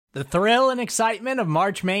The thrill and excitement of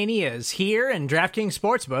March Mania is here, and DraftKings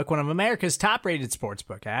Sportsbook, one of America's top-rated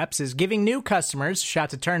sportsbook apps, is giving new customers a shot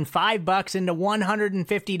to turn $5 into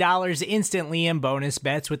 $150 instantly in bonus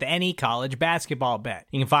bets with any college basketball bet.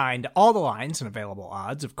 You can find all the lines and available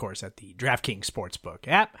odds, of course, at the DraftKings Sportsbook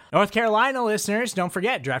app. North Carolina listeners, don't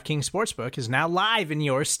forget, DraftKings Sportsbook is now live in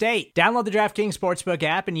your state. Download the DraftKings Sportsbook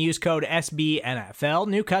app and use code SBNFL.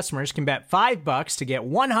 New customers can bet $5 to get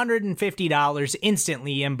 $150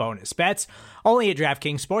 instantly in bonus bets, only at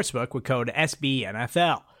DraftKings Sportsbook with code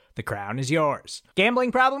SBNFL. The crown is yours.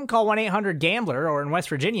 Gambling problem? Call 1-800-GAMBLER, or in West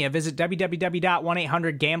Virginia, visit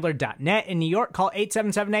www.1800gambler.net. In New York, call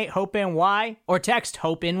 877-8-HOPE-NY or text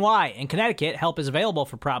HOPE-NY. In Connecticut, help is available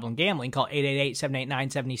for problem gambling. Call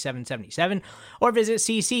 888-789-7777 or visit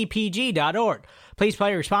ccpg.org. Please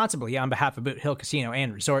play responsibly on behalf of Boot Hill Casino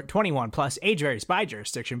and Resort. 21 plus, age varies by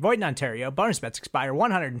jurisdiction. Void in Ontario. Bonus bets expire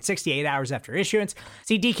 168 hours after issuance.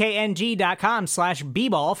 See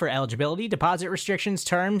dkng.com/bball for eligibility, deposit restrictions,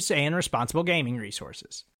 terms, and responsible gaming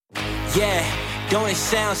resources. Yeah, don't it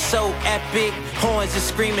sound so epic? Horns are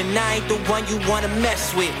screaming, I ain't the one you wanna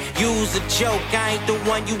mess with. Use a joke, I ain't the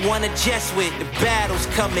one you wanna jest with. The battle's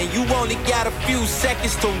coming, you only got a few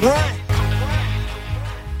seconds to run.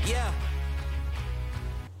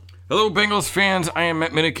 Hello, Bengals fans. I am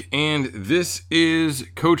Matt Minnick, and this is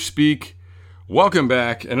Coach Speak. Welcome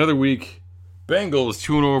back. Another week. Bengals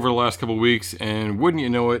 2-0 over the last couple weeks, and wouldn't you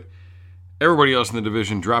know it, everybody else in the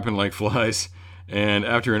division dropping like flies. And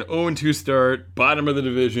after an 0-2 start, bottom of the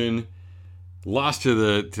division, lost to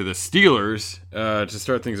the Steelers to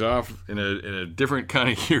start things off in a different kind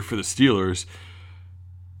of year for the Steelers.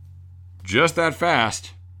 Just that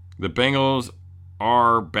fast, the Bengals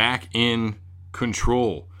are back in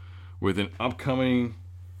control with an upcoming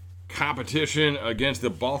competition against the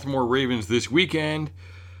Baltimore Ravens this weekend.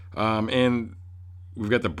 And we've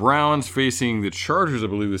got the Browns facing the Chargers, I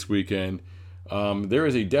believe, this weekend. There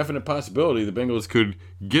is a definite possibility the Bengals could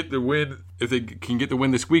get the win. If they can get the win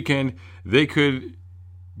this weekend, they could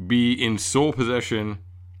be in sole possession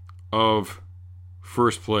of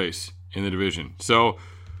first place in the division. So,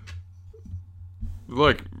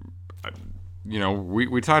 look, you know,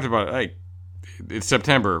 we talked about, hey, it's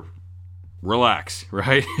September. Relax,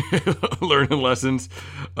 right? Learning lessons,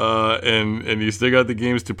 and you still got the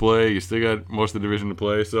games to play. You still got most of the division to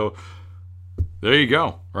play. So there you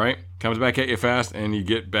go, right? Comes back at you fast, and you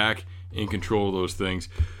get back in control of those things.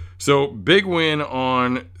 So big win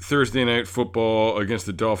on Thursday Night Football against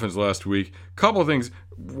the Dolphins last week. Couple of things.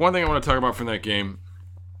 One thing I want to talk about from that game,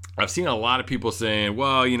 I've seen a lot of people saying,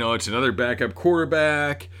 well, you know, it's another backup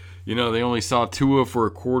quarterback. You know, they only saw Tua for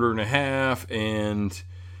a quarter and a half, and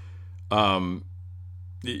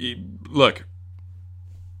look,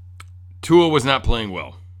 Tua was not playing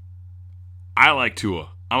well. I like Tua.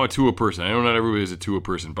 I'm a Tua person. I know not everybody is a Tua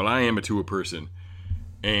person, but I am a Tua person.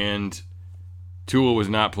 And Tua was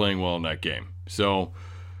not playing well in that game. So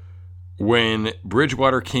when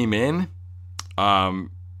Bridgewater came in,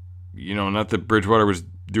 you know, not that Bridgewater was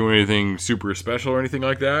doing anything super special or anything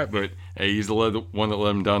like that, but hey, he's the one that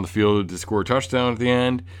led him down the field to score a touchdown at the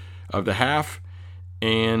end of the half.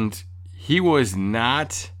 And he was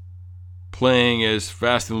not playing as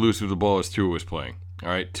fast and loose with the ball as Tua was playing. All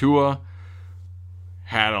right, Tua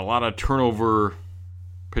had a lot of turnover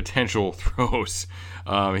potential throws.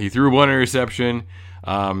 He threw one interception.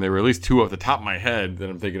 There were at least two off the top of my head that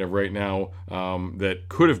I'm thinking of right now that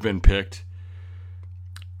could have been picked.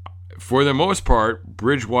 For the most part,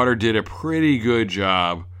 Bridgewater did a pretty good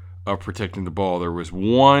job of protecting the ball. There was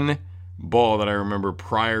one ball that I remember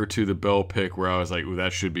prior to the Bell pick where I was like, ooh,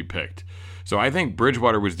 that should be picked. So I think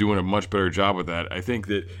Bridgewater was doing a much better job with that. I think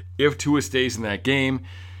that if Tua stays in that game,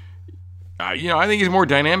 you know, I think he's more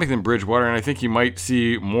dynamic than Bridgewater, and I think you might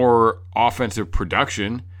see more offensive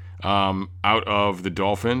production out of the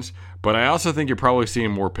Dolphins. But I also think you're probably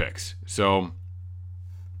seeing more picks. So,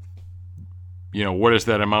 you know, what does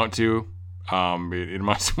that amount to? It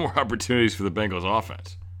amounts to more opportunities for the Bengals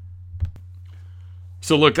offense.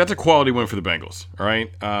 So, look, that's a quality win for the Bengals, all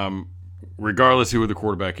right? Regardless of who the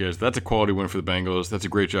quarterback is, that's a quality win for the Bengals. That's a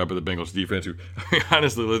great job of the Bengals defense. Who, I mean,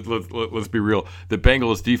 honestly, let's be real. The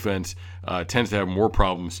Bengals defense tends to have more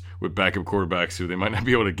problems with backup quarterbacks who they might not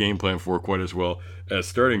be able to game plan for quite as well as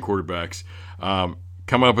starting quarterbacks.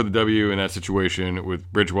 Coming up with a W in that situation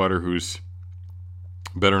with Bridgewater, who's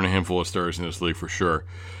better than a handful of stars in this league for sure.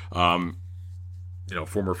 You know,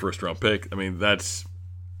 former first-round pick. I mean, that's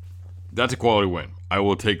a quality win. I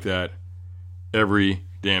will take that every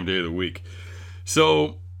damn day of the week.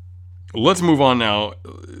 So let's move on now.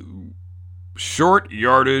 short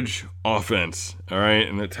yardage offense, all right?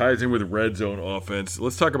 And it ties in with red zone offense.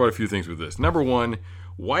 Let's talk about a few things with this. Number one,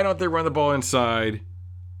 why don't they run the ball inside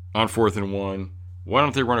on 4th and 1? Why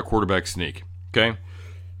don't they run a quarterback sneak, okay?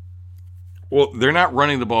 Well, they're not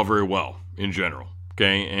running the ball very well in general,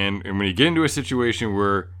 okay? And when you get into a situation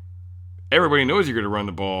where everybody knows you're going to run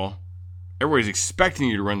the ball, everybody's expecting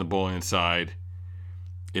you to run the ball inside,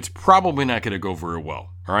 it's probably not going to go very well,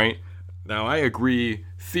 all right? Now, I agree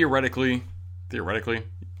theoretically, I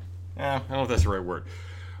don't know if that's the right word.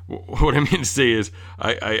 What I mean to say is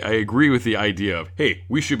I agree with the idea of, hey,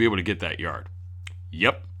 we should be able to get that yard.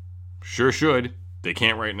 Yep, sure should. They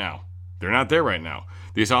can't right now. They're not there right now.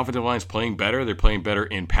 This offensive line's playing better. They're playing better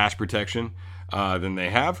in pass protection than they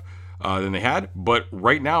had. But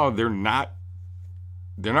right now, they're not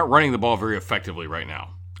running the ball very effectively right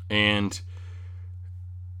now. And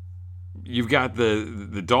you've got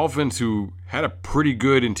the Dolphins, who had a pretty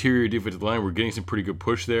good interior defensive line. We're getting some pretty good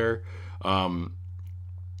push there. I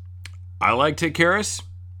like Tate Karras.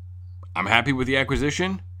 I'm happy with the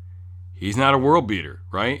acquisition. He's not a world beater,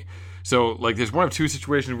 right? So, like, there's one of two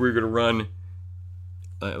situations where you're going to run.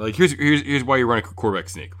 Here's why you run a quarterback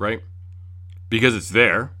sneak, right? Because it's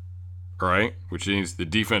there, all right? Which means the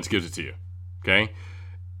defense gives it to you, okay?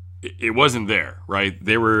 It wasn't there, right?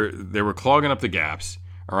 They were clogging up the gaps,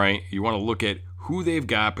 all right? You want to look at who they've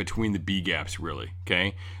got between the B gaps, really,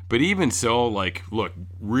 okay? But even so, like, look,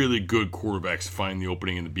 really good quarterbacks find the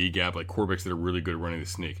opening in the B gap, like quarterbacks that are really good at running the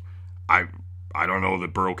sneak. I don't know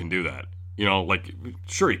that Burrow can do that. You know, like,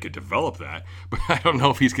 sure, he could develop that, but I don't know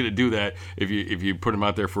if he's going to do that if you put him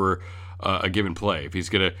out there for a given play. If he's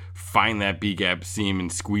going to find that B-gap seam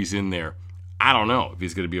and squeeze in there, I don't know if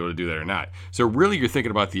he's going to be able to do that or not. So really, you're thinking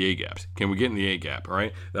about the A-gaps. Can we get in the A-gap, all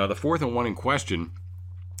right? Now, the 4th and 1 in question,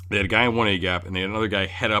 they had a guy in one A-gap, and they had another guy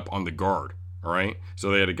head up on the guard, all right? So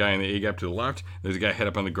they had a guy in the A-gap to the left, there's a guy head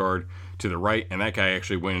up on the guard to the right, and that guy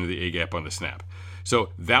actually went into the A-gap on the snap.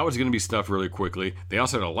 So that was going to be stuffed really quickly. They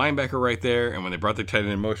also had a linebacker right there, and when they brought the tight end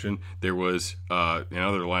in motion, there was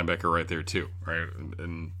another linebacker right there too, right?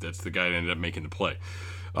 And that's the guy that ended up making the play.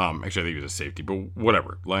 Actually, I think he was a safety, but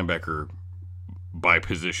whatever. Linebacker by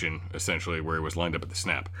position, essentially, where he was lined up at the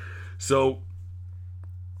snap. So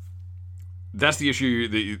that's the issue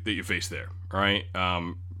that you face there, all right?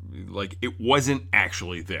 Like, it wasn't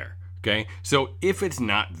actually there, okay? So if it's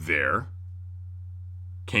not there,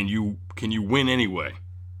 Can you win anyway?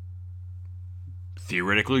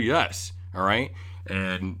 Theoretically, yes. All right.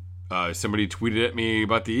 And somebody tweeted at me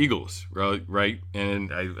about the Eagles, right?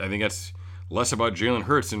 And I think that's less about Jalen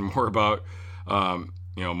Hurts and more about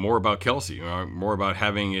more about Kelsey. More about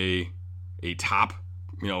having a top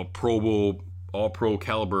Pro Bowl, All Pro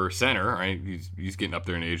caliber center. Right? He's getting up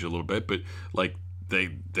there in age a little bit, but like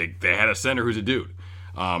they had a center who's a dude,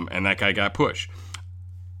 and that guy got pushed.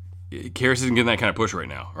 Karras isn't getting that kind of push right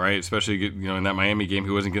now, all right? Especially in that Miami game, he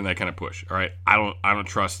wasn't getting that kind of push, all right? I don't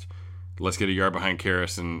trust. Let's get a yard behind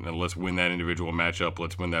Karras and let's win that individual matchup.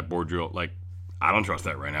 Let's win that board drill. Like, I don't trust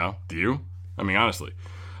that right now. Do you? I mean, honestly.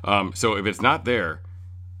 So if it's not there,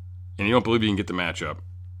 and you don't believe you can get the matchup,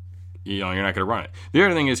 you're not going to run it. The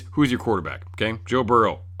other thing is, who's your quarterback? Okay, Joe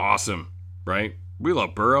Burrow, awesome, right? We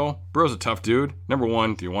love Burrow. Burrow's a tough dude. Number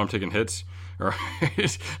one, do you want him taking hits? Or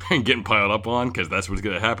and getting piled up on, because that's what's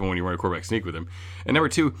going to happen when you run a quarterback sneak with him. And number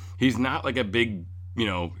two, he's not like a big,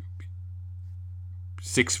 6'5",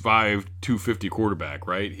 250 quarterback,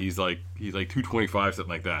 right? He's like 225, something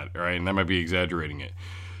like that, all right? And that might be exaggerating it.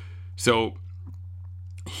 So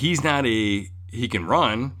he can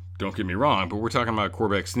run, don't get me wrong, but we're talking about a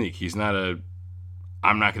quarterback sneak. He's not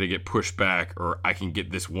I'm not going to get pushed back or I can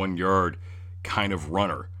get this 1 yard kind of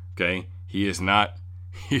runner, okay? He is not.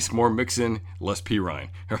 He's more Mixon, less Pirine,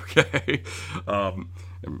 okay? And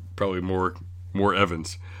probably more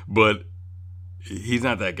Evans. But he's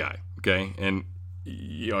not that guy, okay? And,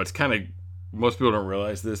 it's kind of, most people don't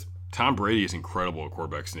realize this. Tom Brady is incredible at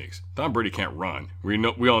quarterback sneaks. Tom Brady can't run.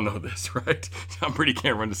 We all know this, right? Tom Brady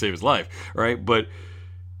can't run to save his life, right? But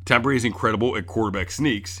Tom Brady is incredible at quarterback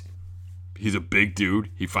sneaks. He's a big dude.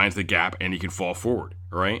 He finds the gap, and he can fall forward,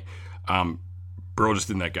 all right? Burrow just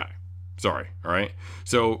isn't that guy. Sorry, all right?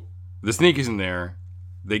 So the sneak isn't there.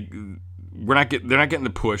 They're not getting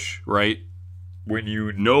the push, right? When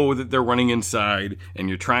you know that they're running inside and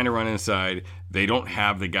you're trying to run inside, they don't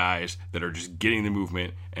have the guys that are just getting the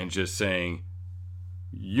movement and just saying,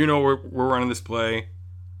 we're running this play.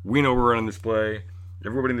 We know we're running this play.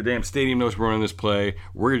 Everybody in the damn stadium knows we're running this play.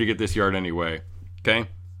 We're going to get this yard anyway, okay?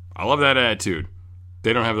 I love that attitude.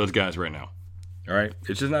 They don't have those guys right now. All right,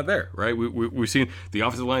 it's just not there, right? We've seen the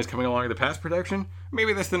offensive line is coming along with the pass protection.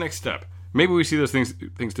 Maybe that's the next step. maybe we see those things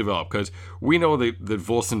develop, because we know that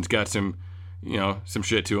Volson's got some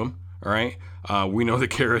shit to him. All right, we know that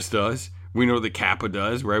Karras does. We know that Kappa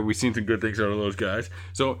does. Right, we've seen some good things out of those guys.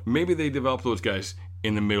 So maybe they develop those guys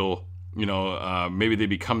in the middle. Maybe they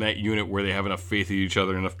become that unit where they have enough faith in each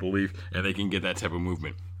other, enough belief, and they can get that type of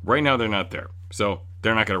movement. Right now, they're not there, so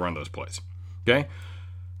they're not going to run those plays. Okay.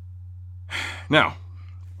 Now,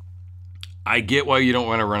 I get why you don't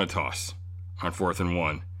want to run a toss on 4th and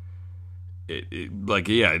 1.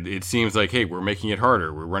 It seems like, hey, we're making it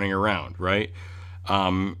harder. We're running around, right?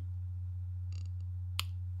 And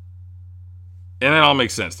that all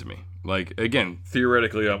makes sense to me. Like, again,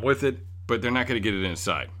 theoretically, I'm with it, but they're not going to get it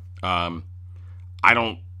inside. I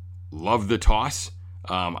don't love the toss.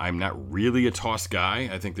 I'm not really a toss guy.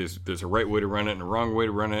 I think there's a right way to run it and a wrong way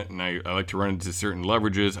to run it, and I like to run into certain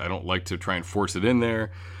leverages. I don't like to try and force it in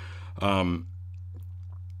there. I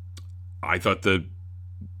thought the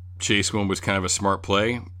Chase one was kind of a smart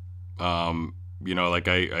play. I kind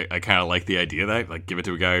of like the idea of that. Like, give it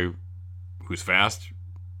to a guy who's fast,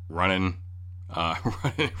 running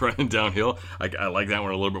downhill. I like that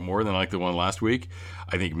one a little bit more than I like the one last week.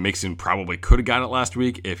 I think Mixon probably could have got it last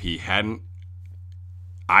week if he hadn't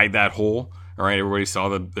eyed that hole. All right, everybody saw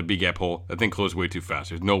the big gap hole. That thing closed way too fast.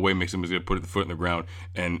 There's no way Mixon was going to put the foot in the ground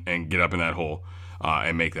and get up in that hole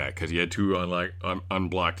and make that, because he had two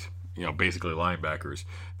unblocked, basically linebackers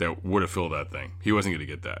that would have filled that thing. He wasn't going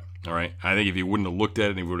to get that. All right, I think if he wouldn't have looked at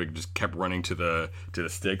it and he would have just kept running to the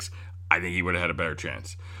sticks, I think he would have had a better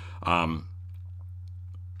chance.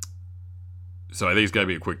 So I think it's got to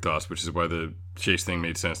be a quick toss, which is why the Chase thing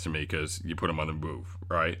made sense to me, because you put him on the move,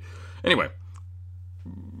 right? Anyway,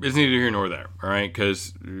 it's neither here nor there, all right?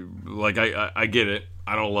 Because, I get it.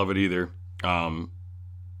 I don't love it either. But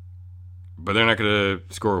they're not going to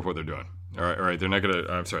score with what they're doing. All right. They're not going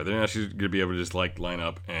to. I'm sorry. They're not going to be able to just line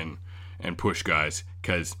up and push guys,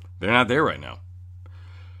 because they're not there right now.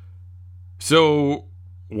 So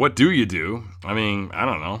what do you do? I mean, I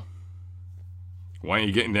don't know. Why aren't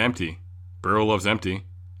you getting to empty? Burrow loves empty,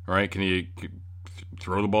 right? Can you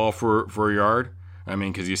throw the ball for a yard? I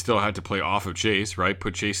mean, because you still have to play off of Chase, right?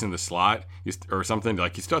 Put Chase in the slot or something.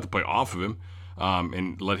 Like, you still have to play off of him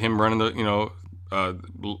and let him run in the, a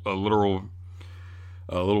little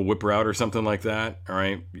whip route or something like that. All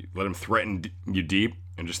right, let him threaten you deep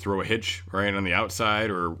and just throw a hitch right on the outside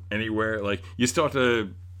or anywhere. Like, you still have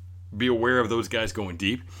to be aware of those guys going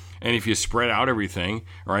deep. And if you spread out everything,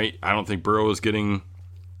 right, I don't think Burrow is getting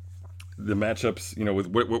the matchups, with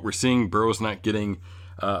what we're seeing. Burrow's not getting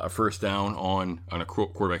a first down on a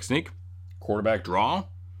quarterback sneak, quarterback draw.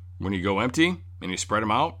 When you go empty and you spread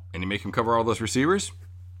them out and you make him cover all those receivers,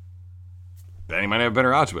 that he might have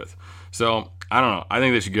better odds with. So, I don't know. I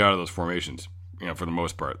think they should get out of those formations, for the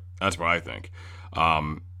most part. That's what I think.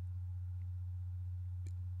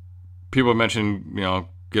 People have mentioned,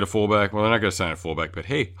 get a fullback. Well, they're not going to sign a fullback, but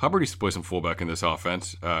hey, Hubbard used to play some fullback in this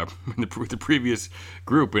offense in the previous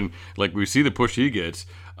group, and we see the push he gets.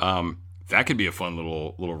 That could be a fun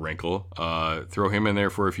little wrinkle. Throw him in there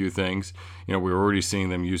for a few things. We're already seeing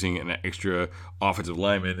them using an extra offensive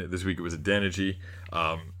lineman. This week it was Adeniji.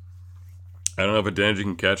 I don't know if Adeniji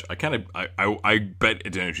can catch. I bet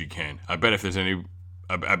Adeniji can. I bet if there's any,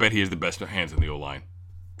 I bet he has the best hands in the O-line.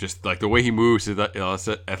 Just like the way he moves, his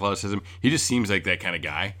athleticism, he just seems like that kind of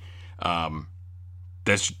guy.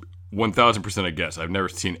 That's 1,000% a guess. I've never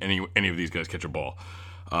seen any of these guys catch a ball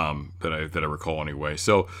that I recall anyway.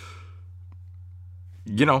 So,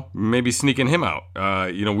 maybe sneaking him out.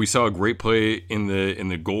 We saw a great play in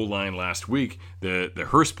the goal line last week, the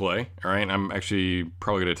Hurst play. All right, and I'm actually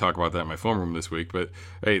probably going to talk about that in my film room this week. But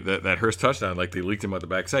hey, that Hurst touchdown, they leaked him out the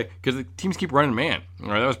backside because the teams keep running man. All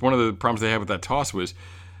right, that was one of the problems they had with that toss was.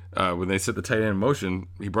 When they set the tight end in motion,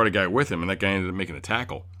 he brought a guy with him, and that guy ended up making a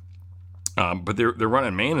tackle. But they're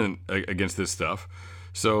running man against this stuff.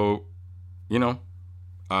 So,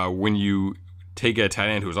 when you take a tight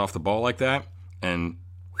end who's off the ball like that and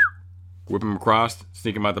whip him across,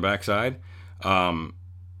 sneak him out the backside, he's going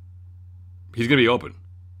to be open.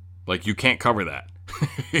 You can't cover that.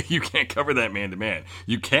 You can't cover that man-to-man.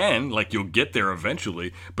 You can, you'll get there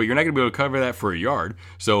eventually, but you're not going to be able to cover that for a yard.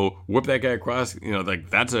 So whip that guy across,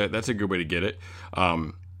 that's a good way to get it.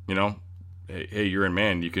 Hey, you're in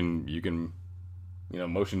man. You can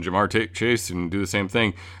motion Jamar Chase and do the same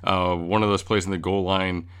thing. One of those plays in the goal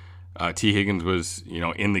line, T. Higgins was,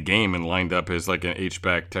 in the game and lined up as an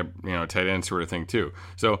H-back type, tight end sort of thing too.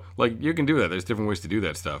 So you can do that. There's different ways to do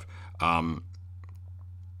that stuff.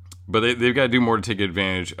 But they've got to do more to take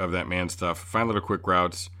advantage of that man stuff. Find little quick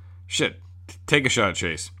routes. Shit. Take a shot at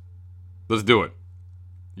Chase. Let's do it.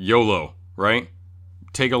 YOLO, right?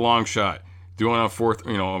 take a long shot. Do it on fourth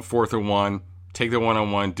and 1. Take the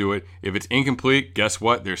one-on-one, do it. If it's incomplete, guess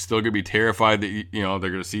what? They're still going to be terrified that they're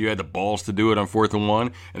going to see you had the balls to do it on 4th and 1,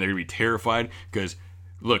 and they're going to be terrified because,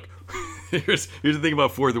 look, here's the thing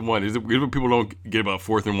about 4th and 1. Here's what people don't get about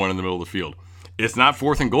 4th and 1 in the middle of the field. It's not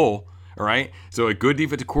 4th and goal, all right? So a good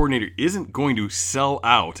defensive coordinator isn't going to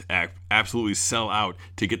absolutely sell out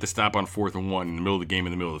to get the stop on 4th and 1 in the middle of the game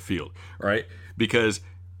in the middle of the field, all right? Because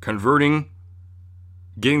getting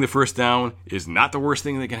the first down is not the worst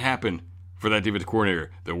thing that can happen for that defensive coordinator.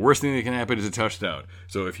 The worst thing that can happen is a touchdown.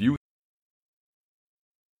 So if you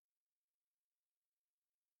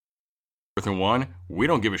 4th and 1, we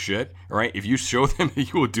don't give a shit. All right, if you show them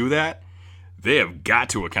that you will do that, they have got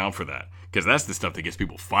to account for that because that's the stuff that gets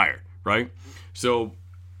people fired, right? So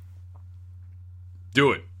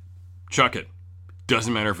do it, chuck it.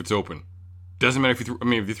 Doesn't matter if it's open. Doesn't matter if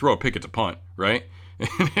you throw a pick, it's a punt, right?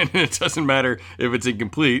 And it doesn't matter if it's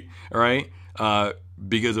incomplete, all right?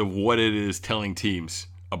 Because of what it is telling teams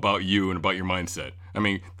about you and about your mindset. I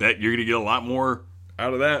mean, that you're going to get a lot more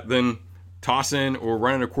out of that than tossing or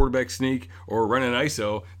running a quarterback sneak or running an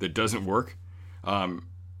ISO that doesn't work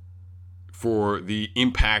for the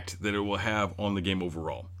impact that it will have on the game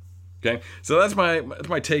overall. Okay, so that's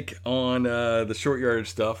my take on the short yardage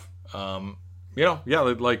stuff.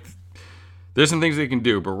 Like there's some things they can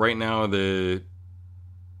do, but right now the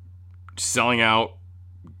selling out,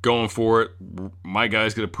 going for it, my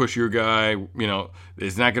guy's going to push your guy,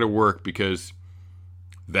 it's not going to work because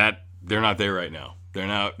they're not there right now. They're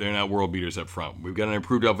not world beaters up front. We've got an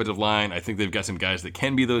improved offensive line. I think they've got some guys that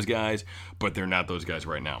can be those guys, but they're not those guys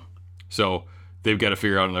right now. So they've got to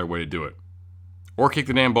figure out another way to do it. Or kick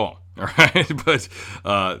the damn ball. All right? But,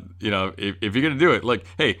 if you're going to do it, like,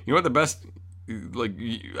 hey, you know what the best, like,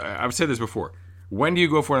 I've said this before. When do you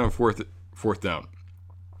go for it on fourth down?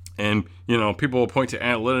 And, people will point to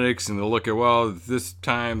analytics and they'll look at, well, this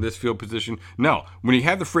time, this field position. No, when you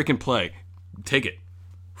have the freaking play, take it.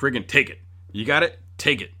 Freaking take it. You got it?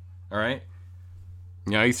 Take it. All right?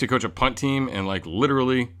 I used to coach a punt team, and, like,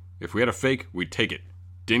 literally, if we had a fake, we'd take it.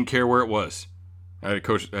 Didn't care where it was. I had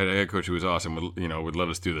a head coach who was awesome, would let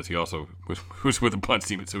us do this. He also was with the punt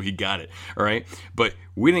team, so he got it. All right? But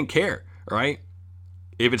we didn't care. All right?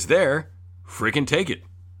 If it's there, freaking take it.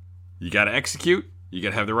 You got to execute. You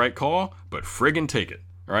got to have the right call, but friggin' take it,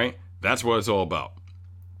 all right? That's what it's all about.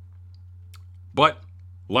 But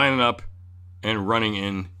lining up and running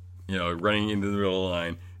into the middle of the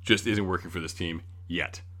line just isn't working for this team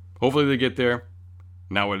yet. Hopefully they get there.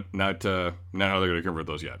 Not how they're going to convert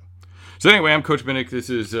those yet. So anyway, I'm Coach Minnick. This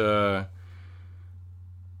is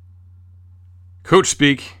Coach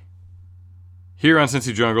Speak here on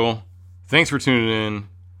Cincy Jungle. Thanks for tuning in.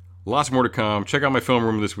 Lots more to come. Check out my film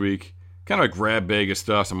room this week. Kind of a grab bag of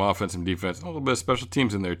stuff, some offense, some defense, and a little bit of special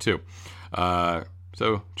teams in there too.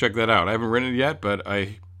 So check that out. I haven't written it yet, but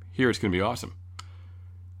I hear it's going to be awesome.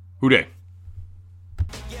 Hoo-day.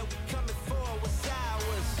 Yeah, we coming for what's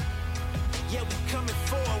ours. Yeah, we coming